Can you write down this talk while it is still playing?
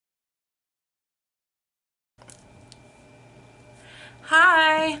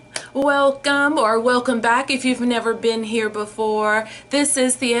Hi, welcome back if you've never been here before. This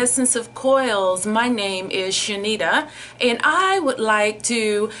is the Essence of Coils. My name is Shanita and I would like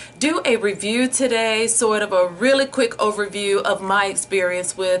to do a review today, sort of a really quick overview of my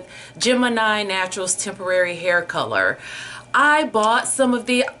experience with Gemini Naturals temporary hair color. I bought some of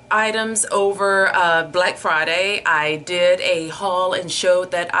the items over Black Friday. I did a haul and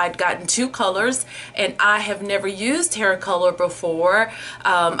showed that I'd gotten two colors, and I have never used hair color before.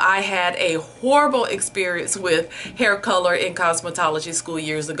 I had a horrible experience with hair color in cosmetology school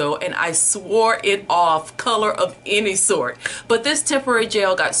years ago, and I swore it off, color of any sort. But this temporary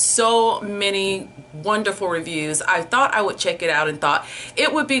gel got so many wonderful reviews. I thought I would check it out and thought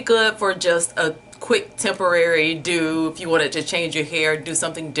it would be good for just a quick temporary do if you wanted to change your hair, do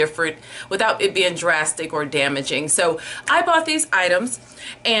something different without it being drastic or damaging. So I bought these items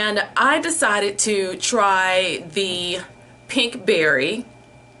and I decided to try the pink berry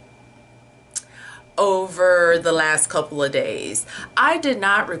over the last couple of days. I did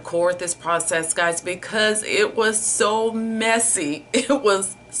not record this process, guys, because it was so messy. It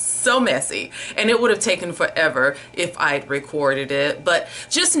was so messy and it would have taken forever if I'd recorded it. But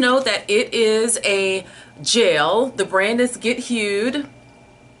just know that it is a gel. The brand is Get Hued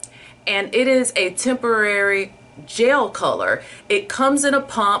and it is a temporary gel color. It comes in a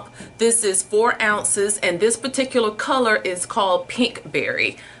pump. This is 4 ounces and this particular color is called Pink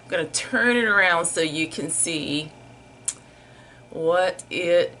Berry. I'm going to turn it around so you can see what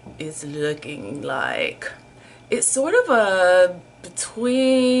it is looking like. It's sort of a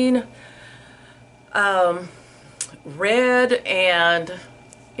between red and,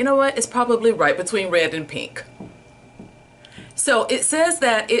 you know what, it's probably right between red and pink. So it says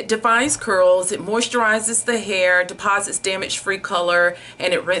that it defines curls, it moisturizes the hair, deposits damage-free color,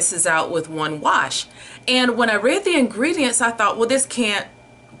 and it rinses out with one wash. And when I read the ingredients, I thought, well, this can't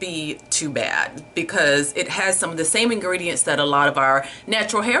be too bad because it has some of the same ingredients that a lot of our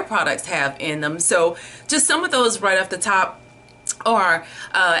natural hair products have in them. So just some of those right off the top are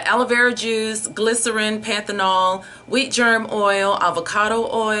aloe vera juice, glycerin, panthenol, wheat germ oil, avocado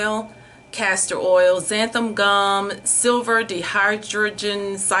oil, castor oil, xanthan gum, silver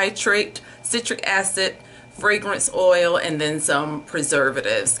dihydrogen citrate, citric acid, fragrance oil, and then some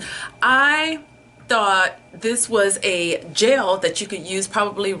preservatives. I thought this was a gel that you could use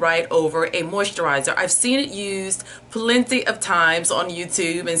probably right over a moisturizer. I've seen it used plenty of times on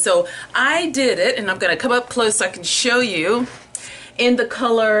YouTube, and so I did it, and I'm going to come up close so I can show you in the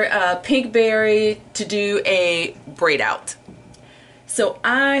color Pink Berry to do a braid out. So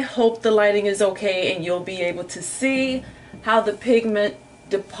I hope the lighting is okay and you'll be able to see how the pigment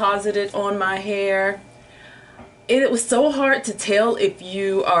deposited on my hair. It was so hard to tell if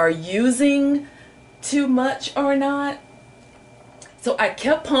you are using too much or not. So I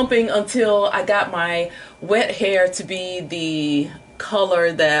kept pumping until I got my wet hair to be the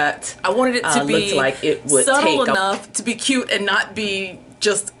color that I wanted it to be, looked like it would subtle enough to be cute and not be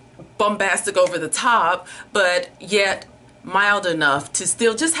just bombastic over the top, but yet mild enough to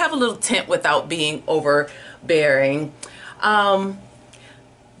still just have a little tint without being overbearing.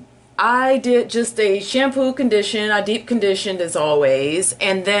 I did just a shampoo condition. I deep conditioned as always,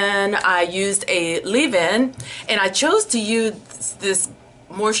 and then I used a leave-in, and I chose to use this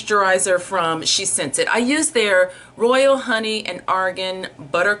moisturizer from She Scents It. I used their Royal Honey and Argan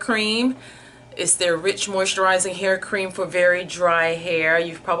Buttercream. It's their rich moisturizing hair cream for very dry hair.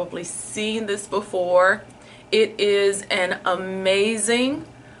 You've probably seen this before. It is an amazing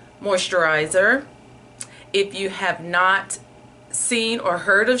moisturizer. If you have not seen or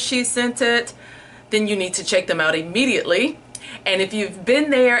heard of She Scents It, then you need to check them out immediately. And if you've been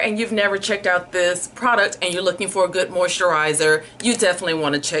there and you've never checked out this product and you're looking for a good moisturizer, you definitely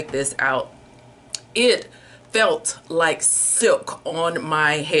want to check this out. It felt like silk on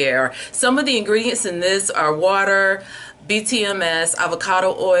my hair. Some of the ingredients in this are water, BTMS,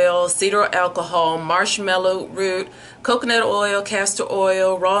 avocado oil, cedar alcohol, marshmallow root, coconut oil, castor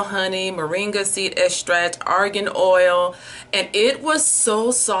oil, raw honey, moringa seed extract, argan oil, and it was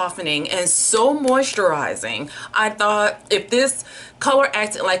so softening and so moisturizing. I thought if this color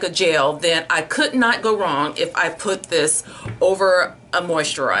acted like a gel, then I could not go wrong if I put this over a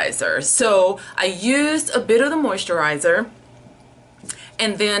moisturizer. So I used a bit of the moisturizer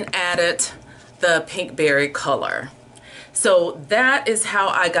and then added the Pink Berry color. So that is how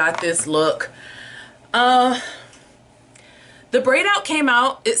I got this look. The braid out came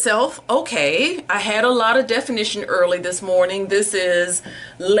out itself okay. I had a lot of definition early this morning. This is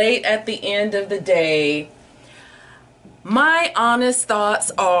late at the end of the day. My honest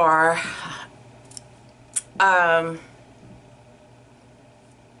thoughts are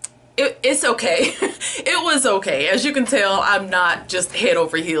it's okay. It was okay. As you can tell, I'm not just head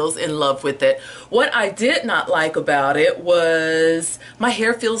over heels in love with it. What I did not like about it was my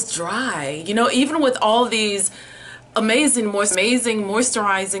hair feels dry. You know, even with all these amazing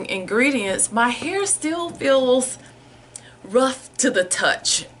moisturizing ingredients, my hair still feels rough to the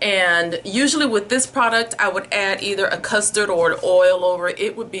touch. And usually with this product, I would add either a custard or an oil over it.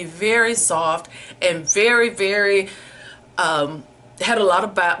 It would be very soft and very had a lot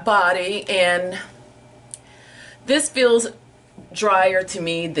of body, and this feels drier to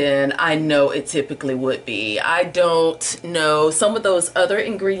me than I know it typically would be. I don't know, some of those other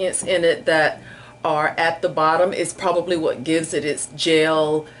ingredients in it that are at the bottom is probably what gives it its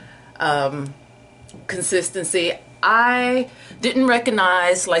gel consistency. I didn't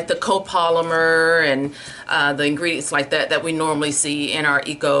recognize like the copolymer and the ingredients like that we normally see in our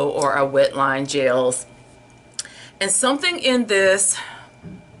Eco or our wet line gels. And something in this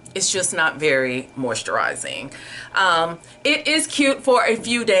is just not very moisturizing. It is cute for a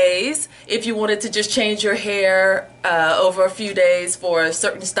few days if you wanted to just change your hair over a few days for a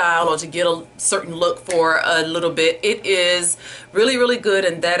certain style or to get a certain look for a little bit. It is really good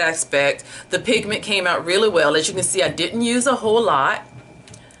in that aspect. The pigment came out really well. As you can see, I didn't use a whole lot.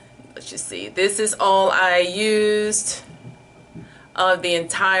 Let's just see. This is all I used of the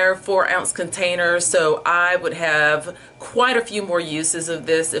entire 4-ounce container, so I would have quite a few more uses of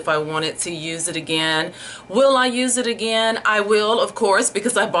this if I wanted to use it again. Will I use it again? I will, of course,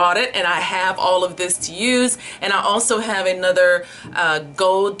 because I bought it and I have all of this to use. And I also have another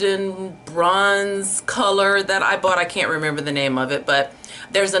golden bronze color that I bought. I can't remember the name of it, but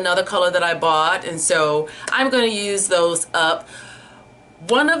there's another color that I bought, and so I'm going to use those up.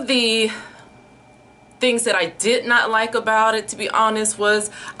 One of the things that I did not like about it, to be honest, was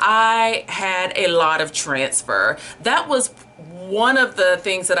I had a lot of transfer. That was one of the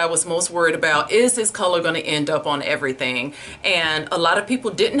things that I was most worried about. Is this color going to end up on everything? And a lot of people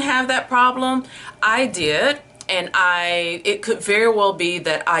didn't have that problem. I did, and it could very well be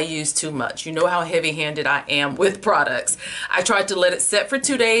that I used too much. You know how heavy-handed I am with products. I tried to let it set for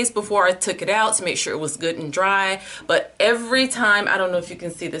 2 days before I took it out to make sure it was good and dry, but every time, I don't know if you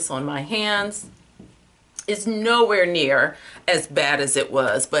can see this on my hands, it's nowhere near as bad as it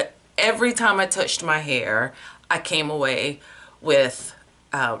was, but every time I touched my hair, I came away with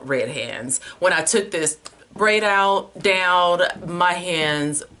red hands. When I took this braid down, my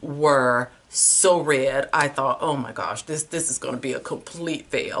hands were so red. I thought, oh my gosh, this is going to be a complete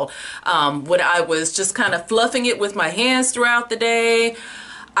fail. When I was just kind of fluffing it with my hands throughout the day,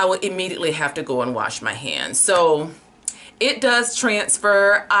 I would immediately have to go and wash my hands. So it does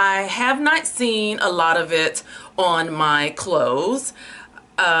transfer. I have not seen a lot of it on my clothes.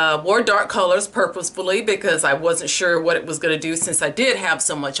 Wore dark colors purposefully because I wasn't sure what it was going to do since I did have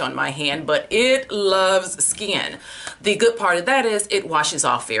so much on my hand, but it loves skin. The good part of that is it washes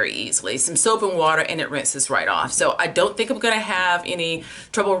off very easily. Some soap and water and it rinses right off. So I don't think I'm going to have any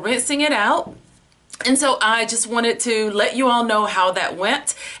trouble rinsing it out. And so I just wanted to let you all know how that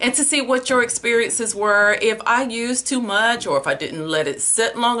went and to see what your experiences were, if I used too much or if I didn't let it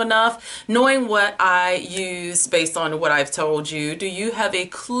sit long enough. Knowing what I used based on what I've told you, do you have a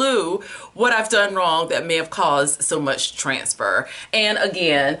clue what I've done wrong that may have caused so much transfer? And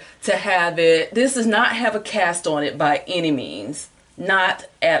again, to have it, this does not have a cast on it by any means, not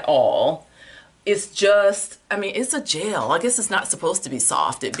at all. It's just, I mean, it's a gel. I guess it's not supposed to be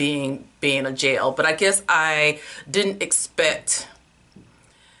soft, it being a gel, but I guess I didn't expect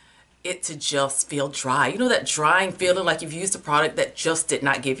it to just feel dry. You know that drying feeling like you've used a product that just did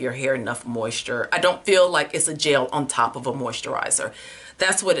not give your hair enough moisture. I don't feel like it's a gel on top of a moisturizer.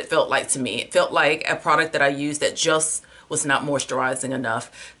 That's what it felt like to me. It felt like a product that I used that just was not moisturizing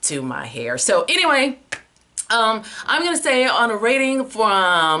enough to my hair. So anyway, I'm going to say on a rating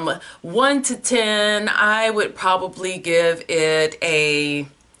from 1 to 10, I would probably give it a,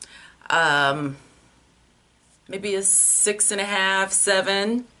 maybe a 6.5,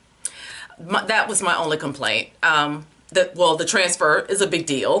 7. That was my only complaint. The transfer is a big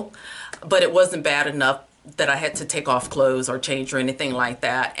deal, but it wasn't bad enough that I had to take off clothes or change or anything like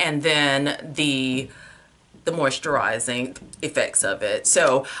that. And then the moisturizing effects of it.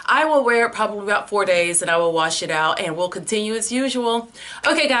 So I will wear it probably about 4 days and I will wash it out and we'll continue as usual.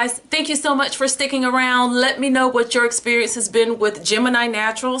 Okay guys, thank you so much for sticking around. Let me know what your experience has been with Gemini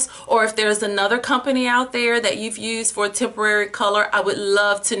Naturals, or if there's another company out there that you've used for a temporary color. I would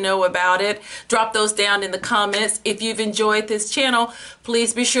love to know about it. Drop those down in the comments. If you've enjoyed this channel,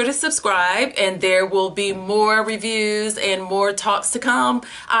 please be sure to subscribe, and there will be more reviews and more talks to come.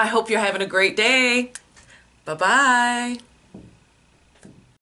 I hope you're having a great day. Bye-bye.